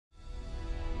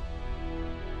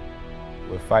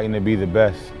We're fighting to be the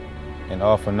best, and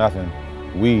all for nothing,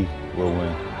 we will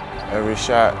win. Every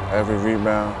shot, every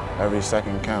rebound, every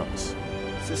second counts.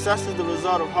 Success is the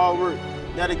result of hard work,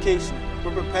 dedication.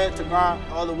 We're prepared to grind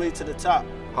all the way to the top.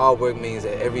 Hard work means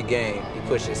that every game, you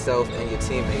push yourself and your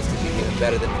teammates to be even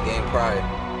better than the game prior.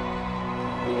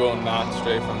 We will not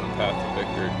stray from the path to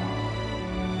victory.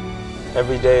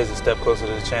 Every day is a step closer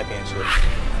to the championship.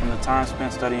 From the time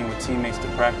spent studying with teammates to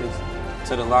practice,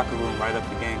 to the locker room right up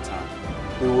to game time,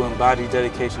 we will embody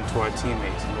dedication to our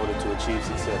teammates in order to achieve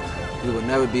success. We will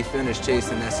never be finished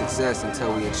chasing that success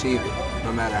until we achieve it,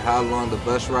 no matter how long the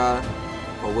bus ride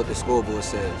or what the scoreboard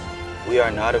says. We are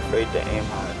not afraid to aim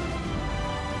high.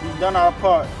 We've done our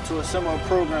part to assemble a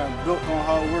program built on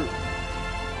hard work.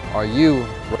 Are you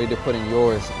ready to put in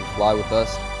yours and fly with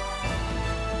us?